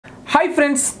Hi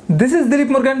friends, this is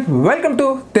Dilip Murugan. Welcome to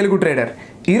Telugu Trader.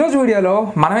 ఈ రోజు వీడియోలో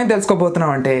మనం ఏం తెలుసుకోబోతున్నాం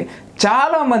అంటే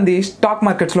చాలా మంది స్టాక్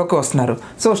మార్కెట్స్ లోకి వస్తున్నారు.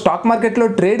 సో స్టాక్ మార్కెట్ లో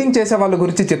ట్రేడింగ్ చేసే వాళ్ళ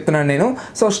గురించి చెప్తున్నాను నేను.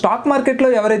 సో స్టాక్ మార్కెట్ లో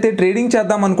ఎవరైతే ట్రేడింగ్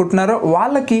చేద్దాం అనుకుంటున్నారో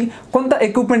వాళ్ళకి కొంత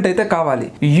ఎక్విప్మెంట్ అయితే కావాలి.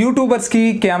 యూట్యూబర్స్ కి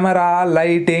camera,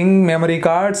 lighting, memory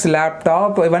cards,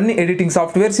 laptop, ఇవన్నీ ఎడిటింగ్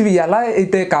సాఫ్ట్వేర్స్ ఇవి ఎలా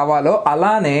అయితే కావాలో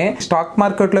అలానే స్టాక్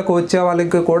మార్కెట్ లోకి వచ్చే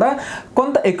వాళ్ళకి కూడా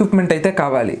కొంత ఎక్విప్మెంట్ అయితే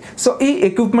కావాలి. సో ఈ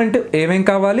ఎక్విప్మెంట్ ఏమేం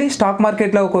కావాలి, స్టాక్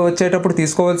మార్కెట్ లో వచ్చేటప్పుడు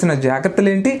తీసుకోవాల్సిన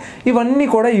జాగ్రత్తలు ఏంటి, ఇవన్నీ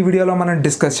కూడా ఈ వీడియోలో మనం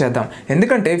డిస్కస్ చేద్దాం.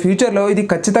 ఎందుకంటే ఫ్యూచర్లో ఇది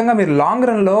ఖచ్చితంగా మీరు లాంగ్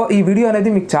రన్లో ఈ వీడియో అనేది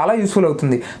మీకు చాలా యూస్ఫుల్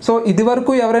అవుతుంది. సో ఇది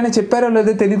వరకు ఎవరైనా చెప్పారో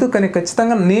లేదో తెలియదు, కానీ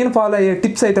ఖచ్చితంగా నేను ఫాలో అయ్యే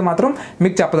టిప్స్ అయితే మాత్రం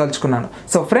మీకు చెప్పదలుచుకున్నాను.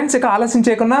 సో ఫ్రెండ్స్, ఇక ఆలస్యం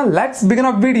చేయకుండా let's begin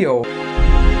up video.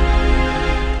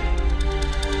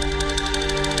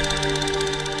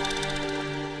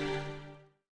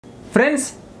 Friends,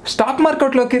 stock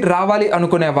మార్కెట్లోకి రావాలి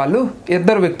అనుకునే వాళ్ళు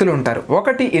ఇద్దరు వ్యక్తులు ఉంటారు.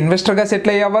 ఒకటి ఇన్వెస్టర్గా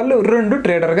సెటిల్ అయ్యే వాళ్ళు, రెండు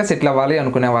ట్రేడర్గా సెటిల్ అవ్వాలి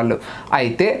అనుకునే వాళ్ళు.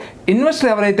 అయితే ఇన్వెస్టర్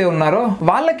ఎవరైతే ఉన్నారో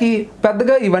వాళ్ళకి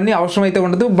పెద్దగా ఇవన్నీ అవసరం అయితే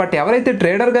ఉండదు. బట్ ఎవరైతే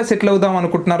ట్రేడర్గా సెటిల్ అవుదాం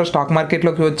అనుకుంటున్నారో స్టాక్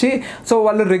మార్కెట్లోకి వచ్చి, సో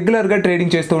వాళ్ళు రెగ్యులర్గా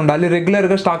ట్రేడింగ్ చేస్తూ ఉండాలి,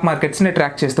 రెగ్యులర్గా స్టాక్ మార్కెట్స్ని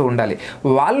ట్రాక్ చేస్తూ ఉండాలి.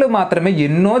 వాళ్ళు మాత్రమే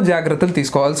ఎన్నో జాగ్రత్తలు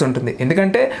తీసుకోవాల్సి ఉంటుంది.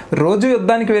 ఎందుకంటే రోజు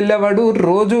యుద్ధానికి వెళ్ళేవాడు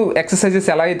రోజు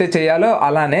ఎక్సర్సైజెస్ ఎలా అయితే చేయాలో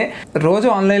అలానే రోజు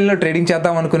ఆన్లైన్లో ట్రేడింగ్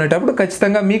చేద్దాం అనుకునేటప్పుడు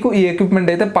ఖచ్చితంగా మీకు ఈ ఎక్విప్మెంట్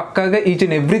అయితే పక్కాగా ఈచ్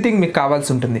అండ్ ఎవ్రీథింగ్ మీకు కావాల్సి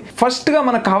ఉంటుంది. ఫస్ట్గా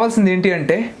మనకు కావాల్సింది ఏంటి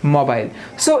అంటే మొబైల్.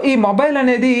 సో ఈ మొబైల్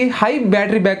అనేది హై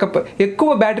బ్యాటరీ బ్యాకప్, ఎక్కువ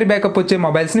బ్యాటరీ బ్యాకప్ వచ్చే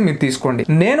మొబైల్స్ని మీరు తీసుకోండి.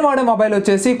 నేను వాడే మొబైల్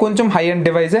వచ్చేసి కొంచెం హై అండ్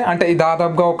డివైజే, అంటే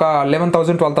దాదాపుగా ఒక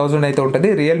 11,000 12,000 అయితే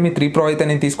ఉంటుంది. రియల్మీ 3 Pro అయితే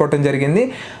నేను తీసుకోవడం జరిగింది.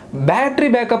 బ్యాటరీ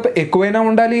బ్యాకప్ ఎక్కువైనా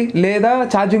ఉండాలి, లేదా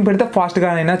ఛార్జింగ్ పెడితే ఫాస్ట్గా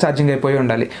అయినా ఛార్జింగ్ అయిపోయి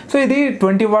ఉండాలి. సో ఇది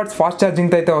 20 watts ఫాస్ట్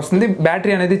ఛార్జింగ్తో అయితే వస్తుంది.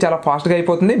 బ్యాటరీ అనేది చాలా ఫాస్ట్గా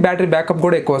అయిపోతుంది, బ్యాటరీ బ్యాకప్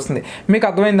కూడా ఎక్కువ వస్తుంది. మీకు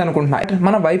అర్థమైంది అనుకుంటున్నా.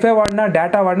 మన వైఫై వాడినా,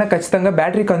 డేటా వాడినా ఖచ్చితంగా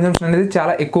బ్యాటరీ కన్జంప్షన్ అనేది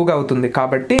చాలా ఎక్కువగా అవుతుంది.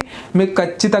 కాబట్టి మీకు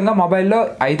ఖచ్చితంగా మొబైల్లో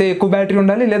అయితే ఎక్కువ బ్యాటరీ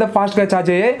ఉండాలి, లేదా ఫాస్ట్గా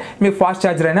ఛార్జ్ అయ్యే మీకు ఫాస్ట్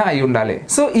ఛార్జర్ అయినా అయి ఉండాలి.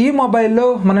 సో ఈ మొబైల్లో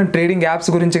మనం ట్రేడింగ్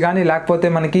యాప్స్ గురించి కానీ, లేకపోతే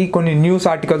మనకి కొన్ని న్యూస్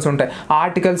ఆర్టికల్స్ ఉంటాయి,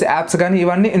 ఆర్టికల్స్, యాప్స్ కానీ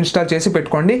ఇవన్నీ ఇన్స్టాల్ చేసి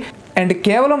పెట్టుకోండి. అండ్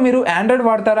కేవలం మీరు ఆండ్రాయిడ్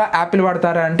వాడతారా, యాపిల్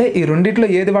వాడతారా అంటే ఈ రెండిట్లో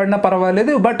ఏది వాడినా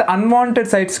పర్వాలేదు. బట్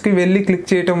అన్వాంటెడ్ సైట్స్కి వెళ్ళి క్లిక్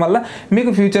చేయడం వల్ల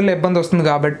మీకు ఫ్యూచర్లో ఇబ్బంది వస్తుంది.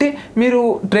 కాబట్టి మీరు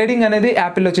ట్రేడింగ్ అనేది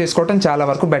యాపిల్లో చేసుకోవడం చాలా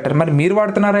వరకు బెటర్. మరి మీరు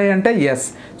వాడుతున్నారా అంటే ఎస్.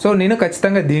 సో నేను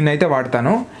ఖచ్చితంగా దీన్ని అయితే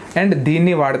వాడతాను అండ్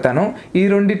దీన్ని వాడతాను. ఈ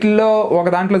రెండిట్లో ఒక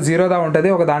దాంట్లో జీరోదా ఉంటుంది,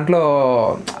 ఒక దాంట్లో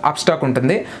అప్స్టాక్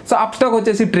ఉంటుంది. సో అప్స్టాక్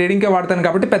వచ్చేసి ట్రేడింగ్కే వాడతాను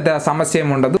కాబట్టి పెద్ద సమస్య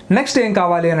ఏమి ఉండదు. నెక్స్ట్ ఏం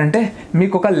కావాలి అని అంటే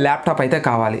మీకు ఒక ల్యాప్టాప్ అయితే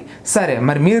కావాలి. సరే,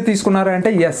 మరి మీరు తీసుకున్నారా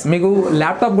అంటే ఎస్, మీకు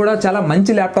ల్యాప్టాప్ కూడా చాలా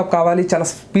మంచి ల్యాప్టాప్ కావాలి, చాలా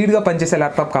స్పీడ్గా పనిచేసే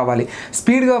ల్యాప్టాప్ కావాలి.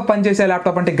 స్పీడ్గా పనిచేసే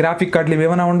ల్యాప్టాప్ అంటే గ్రాఫిక్ కార్డులు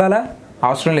ఏమైనా ఉండాలా?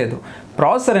 అవసరం లేదు.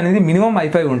 ప్రాసెసర్ అనేది మినిమం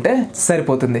i5 ఉంటే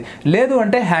సరిపోతుంది. లేదు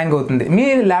అంటే హ్యాంగ్ అవుతుంది. మీ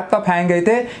ల్యాప్టాప్ హ్యాంగ్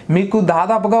అయితే మీకు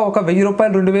దాదాపుగా ఒక 1,000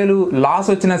 రూపాయలు 2,000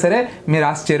 లాస్ వచ్చినా సరే మీరు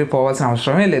ఆశ్చర్యపోవాల్సిన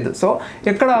అవసరమే లేదు. సో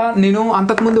ఇక్కడ నేను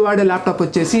అంతకుముందు వాడే ల్యాప్టాప్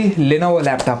వచ్చేసి లెనోవో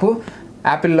ల్యాప్టాప్.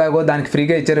 యాపిల్ లాగో దానికి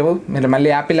ఫ్రీగా ఇచ్చారు, మీరు మళ్ళీ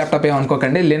యాపిల్ ల్యాప్టాప్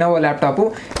ఏమనుకోకండి, లెనోవో ల్యాప్టాప్.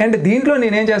 అండ్ దీంట్లో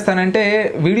నేనేం చేస్తానంటే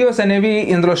వీడియోస్ అనేవి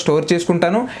ఇందులో స్టోర్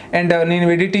చేసుకుంటాను. అండ్ నేను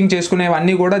ఎడిటింగ్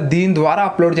చేసుకునేవన్నీ కూడా దీని ద్వారా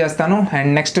అప్లోడ్ చేస్తాను.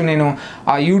 అండ్ నెక్స్ట్ నేను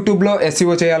యూట్యూబ్లో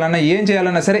SEO చేయాలన్నా ఏం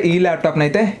చేయాలన్నా సరే ఈ ల్యాప్టాప్ని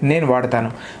అయితే నేను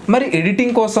వాడతాను. మరి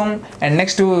ఎడిటింగ్ కోసం అండ్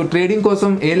నెక్స్ట్ ట్రేడింగ్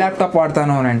కోసం ఏ ల్యాప్టాప్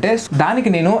వాడతాను అని అంటే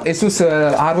దానికి నేను ASUS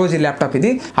ROG ల్యాప్టాప్.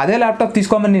 ఇది అదే ల్యాప్టాప్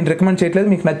తీసుకోమని నేను రికమెండ్ చేయట్లేదు,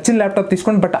 మీకు నచ్చిన ల్యాప్టాప్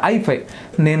తీసుకోండి. బట్ i5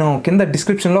 నేను కింద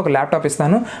డిస్క్రిప్షన్లో ఒక ల్యాప్టాప్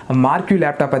ఇస్తాను, మార్క్యూ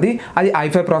ల్యాప్టాప్. అది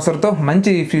i5 ప్రాసెసర్తో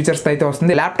మంచి ఫీచర్స్ అయితే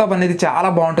వస్తుంది. ల్యాప్టాప్ అనేది చాలా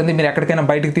బాగుంటుంది, మీరు ఎక్కడికైనా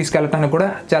బయటకు తీసుకెళ్ళటానికి కూడా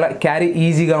చాలా క్యారీ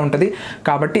ఈజీగా ఉంటుంది.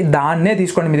 కాబట్టి దాన్నే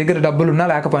తీసుకోండి, మీ దగ్గర డబ్బులు ఉన్నా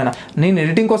లేకపోయినా. నేను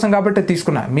ఎడిటింగ్ కోసం కాబట్టి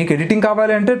తీసుకున్నా, మీకు ఎడిటింగ్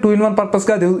కావాలి అంటే 2-in-1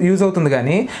 పర్పస్గా అది యూజ్ అవుతుంది.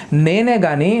 కానీ నేనే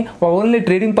కానీ ఓన్లీ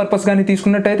ట్రేడింగ్ పర్పస్ కానీ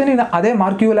తీసుకున్నట్టయితే నేను అదే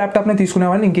మార్క్యూ ల్యాప్టాప్నే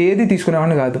తీసుకునేవాడిని, ఇంకేది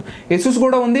తీసుకునేవాడిని కాదు. ASUS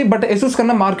కూడా ఉంది, బట్ ASUS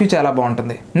కన్నా మార్క్యూ చాలా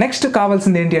బాగుంటుంది. నెక్స్ట్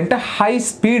కావాల్సింది ఏంటి అంటే హై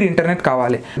స్పీడ్ ఇంటర్నెట్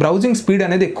కావాలి. బ్రౌజింగ్ స్పీడ్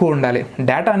అనేది ఎక్కువ ఉండాలి.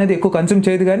 డేటా అనేది ఎక్కువ కన్స్యూమ్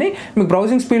చేయదు. కానీ మీకు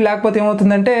బ్రౌజింగ్ స్పీడ్ లేకపోతే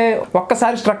ఏమవుతుందంటే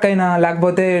ఒక్కసారి స్ట్రక్ అయినా,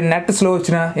 లేకపోతే నెట్ స్లో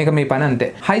వచ్చినా ఇక మీ పని అంతే.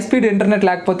 హై స్పీడ్ ఇంటర్నెట్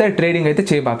లేకపోతే ట్రేడింగ్ అయితే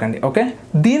చేయబాకండి. ఓకే,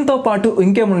 దీంతో పాటు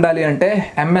ఇంకేం ఉండాలి అంటే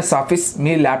MS ఆఫీస్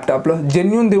మీ ల్యాప్టాప్లో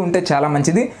జెన్యూన్ది ఉంటే చాలా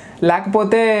మంచిది.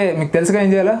 లేకపోతే మీకు తెలుసుగా ఏం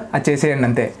చేయాలో అది చేసేయండి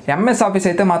అంతే. MS ఆఫీస్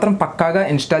అయితే మాత్రం పక్కాగా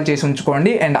ఇన్స్టాల్ చేసి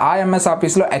ఉంచుకోండి. అండ్ ఆ MS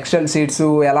ఆఫీస్లో ఎక్సెల్ షీట్స్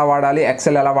ఎలా వాడాలి,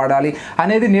 ఎక్సెల్ ఎలా వాడాలి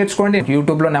అనేది నేర్చుకోండి.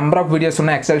 యూట్యూబ్లో నెంబర్ ఆఫ్ వీడియోస్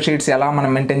ఉన్నాయి, ఎక్సెల్ షీట్స్ ఎలా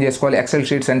మనం మెయింటైన్ చేసుకోవాలి, ఎక్సెల్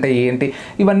షీట్స్ అంటే ఏంటి,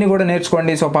 ఇవన్నీ కూడా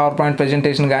నేర్చుకోండి. సో పవర్ పాయింట్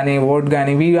ప్రెజెంటేషన్ కానీ, వర్డ్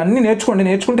కానీ, ఇవన్నీ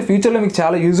నేర్చుకుంటే ఫ్యూచర్లో మీకు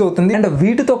చాలా యూజ్ అవుతుంది. అండ్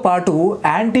వీటితో పాటు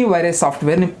యాంటీ వైరస్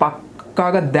సాఫ్ట్వేర్ని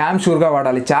పక్కాగా డ్యామ్ షూర్గా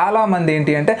వాడాలి. చాలామంది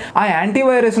ఏంటి అంటే ఆ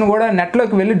యాంటీవైరస్ను కూడా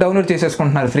నెట్లోకి వెళ్ళి డౌన్లోడ్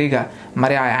చేసేసుకుంటున్నారు ఫ్రీగా.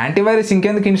 మరి ఆ యాంటీవైరస్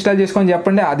ఇంకెందుకు ఇన్స్టాల్ చేసుకొని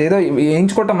చెప్పండి, అదేదో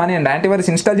వేయించుకోవటం మానేయండి,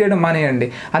 యాంటీవైరస్ ఇన్స్టాల్ చేయడం మానేయండి.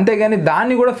 అంతేగాని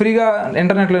దాన్ని కూడా ఫ్రీగా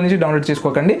ఇంటర్నెట్లో నుంచి డౌన్లోడ్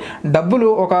చేసుకోకండి. డబ్బులు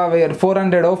ఒక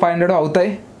 400 500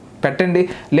 అవుతాయి, పెట్టండి.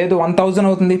 లేదు 1000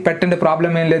 అవుతుంది, పెట్టండి,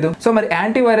 ప్రాబ్లం ఏం లేదు. సో మరి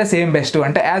యాంటీవైరస్ ఏం బెస్ట్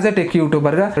అంటే యాజ్ ఎ టెక్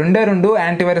యూట్యూబర్గా రెండు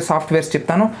యాంటీవైరస్ సాఫ్ట్వేర్స్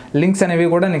చెప్తాను. లింక్స్ అనేవి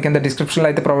కూడా నేను కింద డిస్క్రిప్షన్లో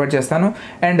అయితే ప్రొవైడ్ చేస్తాను.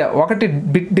 అండ్ ఒకటి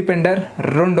బిట్ డిపెండర్,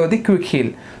 రెండోది quick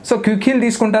heal. So quick heal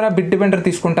తీసుకుంటారా బిట్ డిపెండర్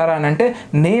తీసుకుంటారా అని అంటే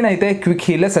నేనైతే క్విక్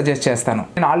హీలే సజెస్ట్ చేస్తాను.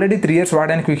 నేను ఆల్రెడీ 3 years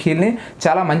వాడాను క్విక్ హీల్ని,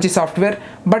 చాలా మంచి సాఫ్ట్వేర్.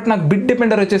 బట్ నాకు బిట్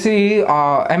డిపెండర్ వచ్చేసి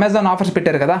అమెజాన్ ఆఫర్స్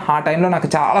పెట్టారు కదా, ఆ టైంలో నాకు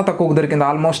చాలా తక్కువ దొరికింది.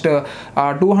 ఆల్మోస్ట్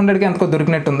 200కి ఎంతకో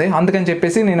దొరికినట్టుంది. అందుకని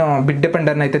చెప్పేసి నేను బిట్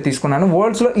డిపెండర్ని అయితే తీసుకున్నాను.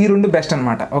 వరల్డ్స్లో ఈ 2 బెస్ట్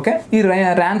అనమాట. ఓకే, ఈ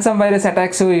ర్యాన్సమ్ వైరస్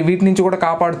అటాక్స్ వీటి నుంచి కూడా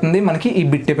కాపాడుతుంది మనకి ఈ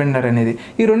బిట్ డిపెండర్ అనేది.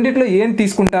 ఈ రెండిట్లో ఏం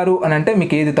తీసుకుంటారు అని అంటే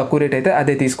మీకు ఏది తక్కువ రేట్ అయితే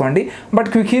అదే తీసుకోండి. బట్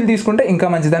క్విక్ హీల్ తీసుకుంటే ఇంకా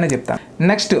మంచిదని చెప్తాను.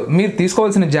 నెక్స్ట్ మీరు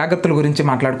తీసుకోవాల్సిన జాగ్రత్తల గురించి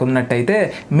మాట్లాడుకున్నట్టయితే,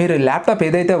 మీరు ల్యాప్టాప్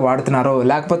ఏదైతే వాడుతున్నారో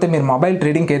లేకపోతే మీరు మొబైల్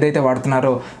ట్రేడింగ్కి ఏదైతే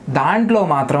వాడుతున్నారో దాంట్లో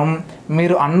మాత్రం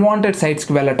మీరు అన్వాంటెడ్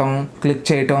సైట్స్కి వెళ్ళటం, క్లిక్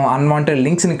చేయటం, అన్వాంటెడ్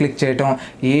లింక్స్ని క్లిక్ చేయటం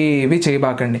ఏవి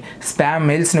చేయబాకండి. స్పామ్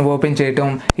మెయిల్స్ని ఓపెన్ చేయటం,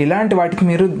 ఇలాంటి వాటికి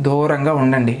మీరు దూరంగా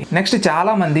ఉండండి. నెక్స్ట్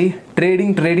చాలామంది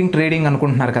ట్రేడింగ్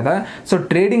అనుకుంటున్నారు కదా. సో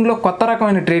ట్రేడింగ్లో కొత్త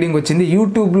రకమైన ట్రేడింగ్ వచ్చింది.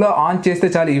 యూట్యూబ్లో ఆన్ చేస్తే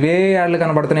చాలు ఇవే యాడ్లు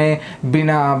కనబడుతున్నాయి.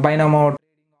 బైనామో,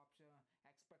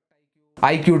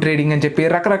 ఐక్యూ ట్రేడింగ్ అని చెప్పి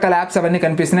రకరకాల యాప్స్ అవన్నీ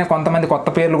కనిపిస్తున్నాయి. కొంతమంది కొత్త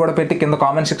పేర్లు కూడా పెట్టి కింద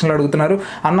కామెంట్ సెక్షన్లో అడుగుతున్నారు,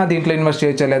 అన్న దీంట్లో ఇన్వెస్ట్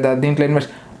చేయొచ్చా లేదా, దీంట్లో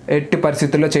ఇన్వెస్ట్ ఎట్టి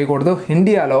పరిస్థితుల్లో చేయకూడదు.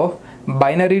 ఇండియాలో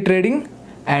బైనరీ ట్రేడింగ్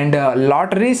అండ్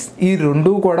లాటరీస్ ఈ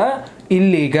 2 కూడా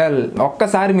ఇల్లీగల్.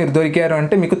 ఒక్కసారి మీరు దొరికారు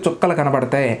అంటే మీకు చుక్కలు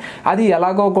కనబడతాయి. అది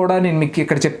ఎలాగో కూడా నేను మీకు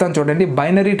ఇక్కడ చెప్తాను చూడండి.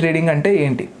 బైనరీ ట్రేడింగ్ అంటే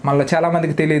ఏంటి మళ్ళీ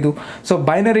చాలామందికి తెలియదు. సో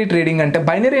బైనరీ ట్రేడింగ్ అంటే,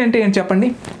 బైనరీ అంటే ఏంటి చెప్పండి,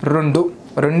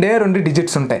 రెండు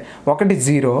డిజిట్స్ ఉంటాయి. ఒకటి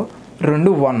 0,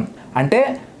 2 1. అంటే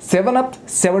 7 up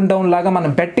 7 down లాగా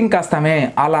మనం బెట్టింగ్ కాస్తామే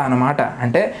అలా అనమాట.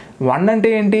 అంటే 1 అంటే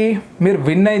ఏంటి, మీరు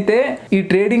విన్ అయితే ఈ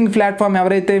ట్రేడింగ్ ప్లాట్ఫామ్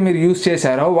ఎవరైతే మీరు యూజ్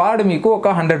చేశారో వాడు మీకు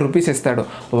ఒక 100 రూపీస్ ఇస్తాడు.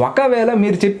 ఒకవేళ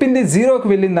మీరు చెప్పింది 0కి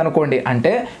వెళ్ళింది అనుకోండి,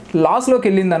 అంటే లాస్లోకి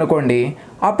వెళ్ళింది అనుకోండి,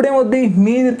 అప్పుడేమొద్ది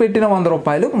మీరు పెట్టిన 100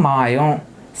 రూపాయలు మాయం.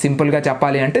 సింపుల్గా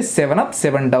చెప్పాలి అంటే 7 up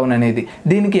 7 down అనేది.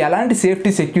 దీనికి ఎలాంటి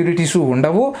సేఫ్టీ సెక్యూరిటీస్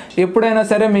ఉండవు. ఎప్పుడైనా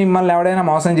సరే మిమ్మల్ని ఎవడైనా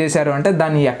మోసం చేశారు అంటే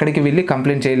దాన్ని ఎక్కడికి వెళ్ళి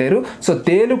కంప్లైంట్ చేయలేరు. సో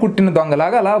తేలు కుట్టిన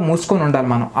దొంగలాగా అలా మూసుకొని ఉండాలి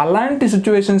మనం. అలాంటి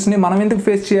సిచ్యువేషన్స్ని మనం ఎందుకు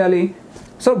ఫేస్ చేయాలి?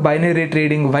 సో బైనరీ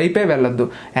ట్రేడింగ్ వైపే వెళ్ళొద్దు.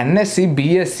 ఎన్ఎస్సి,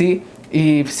 బిఎస్సి, ఈ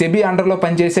సెబీ అండర్లో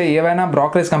పనిచేసే ఏవైనా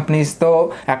బ్రోకరేజ్ కంపెనీస్తో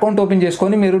అకౌంట్ ఓపెన్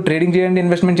చేసుకొని మీరు ట్రేడింగ్ చేయండి,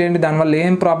 ఇన్వెస్ట్మెంట్ చేయండి, దానివల్ల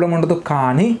ఏం ప్రాబ్లం ఉండదు.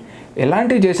 కానీ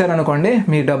ఎలాంటివి చేశారనుకోండి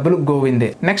మీ డబ్బులు గోవిందే.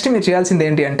 నెక్స్ట్ మీరు చేయాల్సింది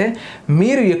ఏంటి అంటే,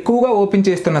 మీరు ఎక్కువగా ఓపెన్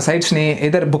చేస్తున్న సైట్స్ని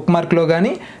ఏదర్ బుక్ మార్క్లో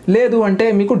కానీ లేదు అంటే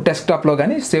మీకు డెస్క్టాప్లో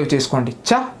కానీ సేవ్ చేసుకోండి.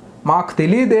 మాకు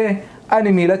తెలియదే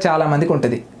అని మీలో చాలామందికి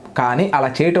ఉంటుంది. కానీ అలా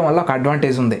చేయటం వల్ల ఒక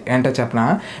అడ్వాంటేజ్ ఉంది. ఏంటో చెప్పనా,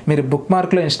 మీరు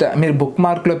బుక్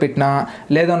మార్క్లో పెట్టినా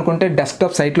లేదనుకుంటే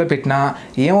డెస్క్టాప్ సైట్లో పెట్టినా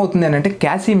ఏమవుతుంది అని అంటే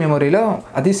క్యాషీ మెమొరీలో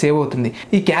అది సేవ్ అవుతుంది.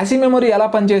 ఈ క్యాషీ మెమొరీ ఎలా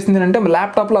పనిచేస్తుంది అంటే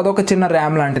ల్యాప్టాప్లో అదొక చిన్న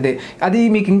ర్యామ్ లాంటిది. అది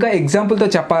మీకు ఇంకా ఎగ్జాంపుల్తో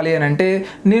చెప్పాలి అని అంటే,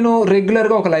 నేను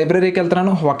రెగ్యులర్గా ఒక లైబ్రరీకి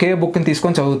వెళ్తున్నాను, ఒకే బుక్ని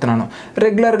తీసుకొని చదువుతున్నాను.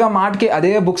 రెగ్యులర్గా మాటికి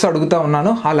అదే బుక్స్ అడుగుతూ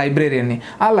ఉన్నాను ఆ లైబ్రరీని.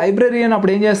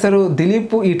 అప్పుడు ఏం చేస్తారు,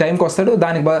 దిలీప్ ఈ టైంకి వస్తాడు,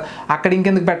 దానికి అక్కడ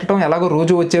ఇంకెందుకు పెట్టడం, ఎలాగో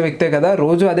రోజు వచ్చే వ్యక్తే కదా,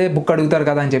 రోజు అదే బుక్ అడుగుతారు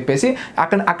కదా అని చెప్పేసి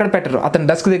అక్కడ పెట్టరు, అతను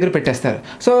డెస్క్ దగ్గర పెట్టేస్తారు.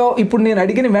 సో ఇప్పుడు నేను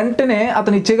అడిగిన వెంటనే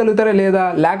అతను ఇచ్చేయగలుగుతారా లేదా,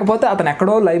 లేకపోతే అతను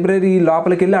ఎక్కడో లైబ్రరీ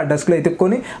లోపలికి వెళ్ళి ఆ డెస్క్లో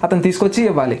ఎత్తుక్కొని అతను తీసుకొచ్చి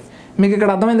ఇవ్వాలి. మీకు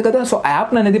ఇక్కడ అర్థమైంది కదా. సో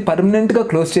యాప్ని అనేది పర్మనెంట్గా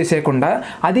క్లోజ్ చేసేయకుండా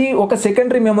అది ఒక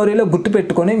సెకండరీ మెమొరీలో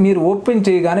గుర్తుపెట్టుకొని మీరు ఓపెన్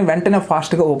చేయగానే వెంటనే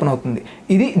ఫాస్ట్గా ఓపెన్ అవుతుంది.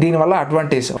 ఇది దీనివల్ల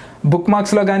అడ్వాంటేజ్. బుక్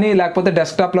మార్క్స్లో కానీ లేకపోతే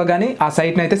డెస్క్టాప్లో కానీ ఆ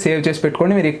సైట్ని అయితే సేవ్ చేసి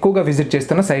పెట్టుకొని మీరు ఎక్కువగా విజిట్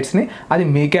చేస్తున్న సైట్స్ని, అది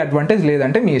మీకే అడ్వాంటేజ్,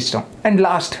 లేదంటే మీ ఇష్టం. అండ్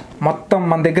లాస్ట్, మొత్తం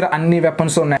మన దగ్గర అన్ని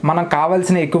వెపన్స్ ఉన్నాయి, మనం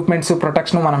కావాల్సిన ఎక్విప్మెంట్స్,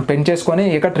 ప్రొటెక్షన్ మనం పెంచేసుకొని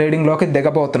ఇక ట్రేడింగ్లోకి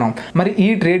దిగబోతున్నాం. మరి ఈ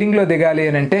ట్రేడింగ్లో దిగాలి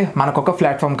అని అంటే మనకు ఒక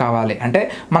ప్లాట్ఫామ్ కావాలి. అంటే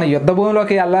మన యుద్ధ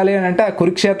భూమిలోకి వెళ్ళాలి అని అంటే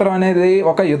కురుక్షేత్రం అనేది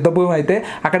ఒక యుద్ధ భూమి అయితే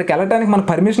అక్కడికి వెళ్ళడానికి మనకు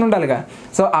పర్మిషన్ ఉండాలిగా.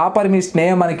 సో ఆ పర్మిషనే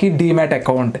మనకి డీమ్యాట్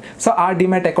అకౌంట్. సో ఆ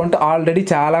డీమ్యాట్ అకౌంట్ ఆల్రెడీ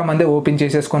చాలా మంది ఓపెన్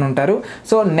చేసేసుకొని ఉంటారు.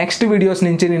 సో నెక్స్ట్ వీడియోస్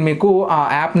నుంచి నేను మీకు ఆ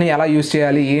యాప్ని ఎలా యూజ్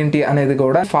చేయాలి ఏంటి అనేది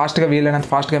కూడా ఫాస్ట్గా, వీలైనంత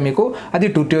ఫాస్ట్గా మీకు అది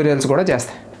ట్యూటోరియల్స్ కూడా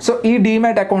చేస్తాయి. సో ఈ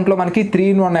డీమ్యాట్ అకౌంట్లో మనకి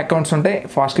 3-in-1 అకౌంట్స్ ఉంటాయి.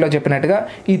 ఫాస్ట్లో చెప్పినట్టుగా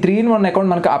ఈ 3-in-1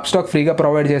 అకౌంట్ మనకి అప్స్టాక్ ఫ్రీగా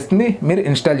ప్రొవైడ్ చేస్తుంది, మీరు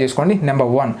ఇన్స్టాల్ చేసుకోండి. నెంబర్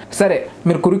 1. సరే,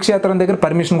 మీరు కురుక్షేత్రం దగ్గర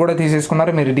పర్మిషన్ కూడా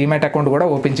తీసేసుకున్నారు, మీరు డీమ్యాట్ అకౌంట్ కూడా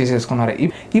ఓపెన్ చేసేసుకున్నారు.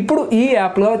 ఇప్పుడు ఈ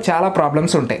యాప్లో చాలా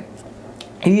ప్రాబ్లమ్స్ ఉంటాయి.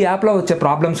 ఈ యాప్లో వచ్చే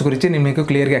ప్రాబ్లమ్స్ గురించి నేను మీకు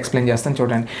క్లియర్గా ఎక్స్ప్లెయిన్ చేస్తాను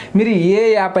చూడండి. మీరు ఏ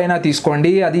యాప్ అయినా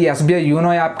తీసుకోండి, అది ఎస్బీఐ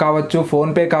యూనో యాప్ కావచ్చు,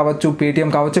 ఫోన్పే కావచ్చు,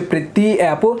 పేటిఎం కావచ్చు, ప్రతి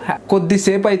యాప్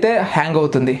కొద్దిసేపు అయితే హ్యాంగ్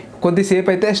అవుతుంది, కొద్దిసేపు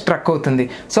అయితే స్ట్రక్ అవుతుంది.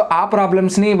 సో ఆ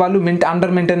ప్రాబ్లమ్స్ని వాళ్ళు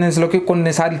అండర్ మెయింటెనెన్స్లోకి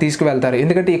కొన్నిసార్లు తీసుకువెళ్తారు.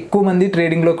 ఎందుకంటే ఎక్కువ మంది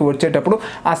ట్రేడింగ్లోకి వచ్చేటప్పుడు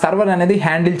ఆ సర్వర్ అనేది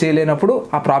హ్యాండిల్ చేయలేనప్పుడు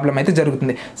ఆ ప్రాబ్లం అయితే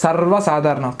జరుగుతుంది,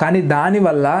 సర్వసాధారణం. కానీ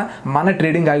దానివల్ల మన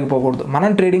ట్రేడింగ్ ఆగిపోకూడదు.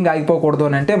 మనం ట్రేడింగ్ ఆగిపోకూడదు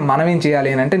అని అంటే మనం ఏం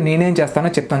చేయాలి అని అంటే నేనేం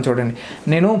చేస్తానో చెప్తాను చూడండి.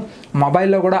 నేను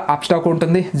మొబైల్లో కూడా అప్స్టాక్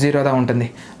ఉంటుంది, జీరోదా ఉంటుంది.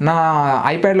 నా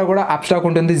ఐప్యాడ్లో కూడా అప్స్టాక్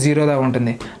ఉంటుంది, జీరోదా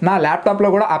ఉంటుంది. నా ల్యాప్టాప్లో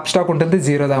కూడా అప్స్టాక్ ఉంటుంది,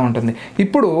 జీరోదా ఉంటుంది.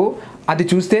 ఇప్పుడు అది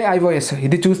చూస్తే ఐఓఎస్,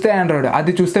 ఇది చూస్తే ఆండ్రాయిడ్,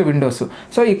 అది చూస్తే విండోస్.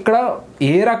 సో ఇక్కడ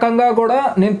ఏ రకంగా కూడా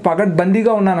నేను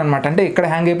పగడ్బందీగా ఉన్నానన్నమాట. అంటే ఇక్కడ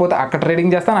హ్యాంగ్ అయిపోతే అక్కడ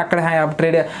ట్రేడింగ్ చేస్తాను,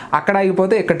 అక్కడ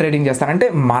ఆగిపోతే ఇక్కడ ట్రేడింగ్ చేస్తాను. అంటే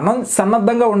మనం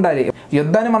సన్నద్ధంగా ఉండాలి.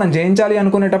 యుద్ధాన్ని మనం జయించాలి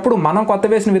అనుకునేటప్పుడు మనం కొత్త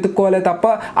వేస్ని వెతుక్కోవాలి తప్ప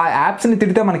ఆ యాప్స్ని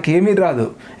తిడితే మనకి ఏమీ రాదు.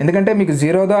 ఎందుకంటే మీకు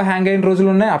జీరోదా హ్యాంగ్ అయిన రోజులు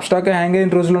ఉన్నాయి, అప్స్టాక్ హ్యాంగ్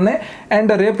అయిన రోజులు ఉన్నాయి.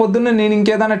 అండ్ రేపు పొద్దున్న నేను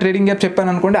ఇంకేదైనా ట్రేడింగ్ యాప్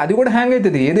చెప్పాను అనుకోండి, అది కూడా హ్యాంగ్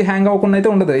అవుతుంది. ఏది హ్యాంగ్ అవ్వకుండా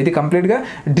అయితే ఉండదు. ఇది కంప్లీట్గా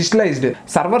డిజిటలైజ్డ్.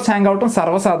 సర్వర్స్ హ్యాంగ్ అవటం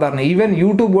సర్వసాధారణం. ఈవెన్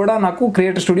యూట్యూబ్ కూడా నాకు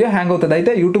క్రియేటర్ స్టూడియో హ్యాంగ్ అవుతుంది.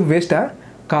 అయితే యూట్యూబ్ వేస్టా?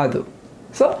 కాదు.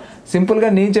 సో సింపుల్గా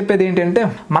నేను చెప్పేది ఏంటంటే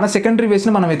మన సెకండరీ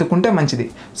వేస్ని మనం వెతుక్కుంటే మంచిది.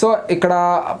 సో ఇక్కడ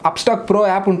అప్స్టాక్ ప్రో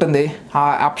యాప్ ఉంటుంది. ఆ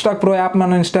అప్స్టాక్ ప్రో యాప్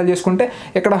మనం ఇన్స్టాల్ చేసుకుంటే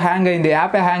ఇక్కడ హ్యాంగ్ అయింది,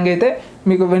 యాప్ హ్యాంగ్ అయితే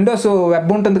మీకు విండోస్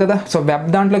వెబ్ ఉంటుంది కదా, సో వెబ్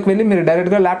దాంట్లోకి వెళ్ళి మీరు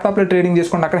డైరెక్ట్గా ల్యాప్టాప్లో ట్రేడింగ్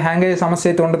చేసుకోండి. అక్కడ హ్యాంగ్ అయ్యే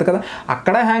సమస్య అయితే ఉండదు కదా.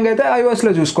 అక్కడ హ్యాంగ్ అయితే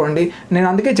ఐఓఎస్లో చూసుకోండి. నేను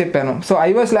అందుకే చెప్పాను. సో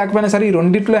ఐఓఎస్ లేకపోయినా సరే ఈ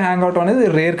రెండిట్లో హ్యాంగ్ అవటం అనేది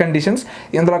రేర్ కండిషన్స్.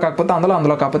 ఇందులో కాకపోతే అందులో,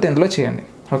 అందులో కాకపోతే ఇందులో చేయండి.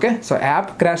 ఓకే. సో యాప్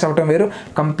క్రాష్ అవ్వటం వేరు,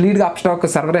 కంప్లీట్గా అప్స్టాక్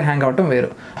సర్వరే హ్యాంగ్ అవ్వటం వేరు.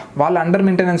 వాళ్ళు అండర్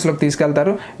మెయింటెనెన్స్లోకి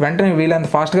తీసుకెళ్తారు, వెంటనే వీళ్ళంత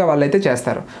ఫాస్ట్గా వాళ్ళు అయితే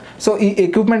చేస్తారు. సో ఈ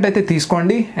ఎక్విప్మెంట్ అయితే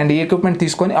తీసుకోండి. అండ్ ఈ ఎక్విప్మెంట్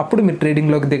తీసుకొని అప్పుడు మీరు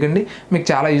ట్రేడింగ్లోకి దిగండి. మీకు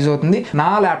చాలా యూజ్ అవుతుంది. నా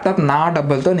ల్యాప్టాప్ నా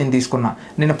డబ్బులతో నేను తీసుకున్నా.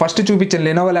 నేను ఫస్ట్ చూపించిన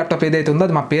లెనోవో ల్యాప్టాప్ ఏదైతే ఉందో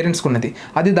అది మా పేరెంట్స్కి ఉన్నది.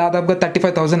 అది దాదాపుగా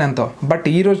 35,000 ఎంతో. బట్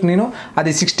ఈరోజు నేను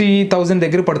అది 60,000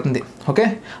 దగ్గర పడుతుంది. ఓకే.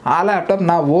 ఆ ల్యాప్టాప్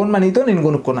నా ఓన్ మనీతో నేను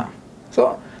కొనుక్కున్నా. సో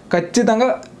ఖచ్చితంగా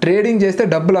ట్రేడింగ్ చేస్తే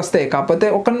డబ్బులు వస్తాయి. కాకపోతే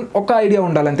ఒక ఐడియా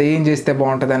ఉండాలంటే ఏం చేస్తే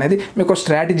బాగుంటుంది అనేది. మీకు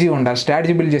స్ట్రాటజీ ఉండాలి.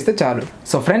 స్ట్రాటజీ బిల్డ్ చేస్తే చాలు.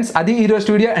 సో ఫ్రెండ్స్, అది ఈరోజు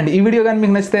వీడియో. అండ్ ఈ వీడియో కానీ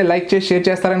మీకు నచ్చితే లైక్ చేసి షేర్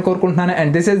చేస్తారని కోరుకుంటున్నాను.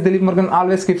 And this is Dilip Murugan.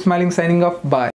 Always keep smiling. Signing off. Bye.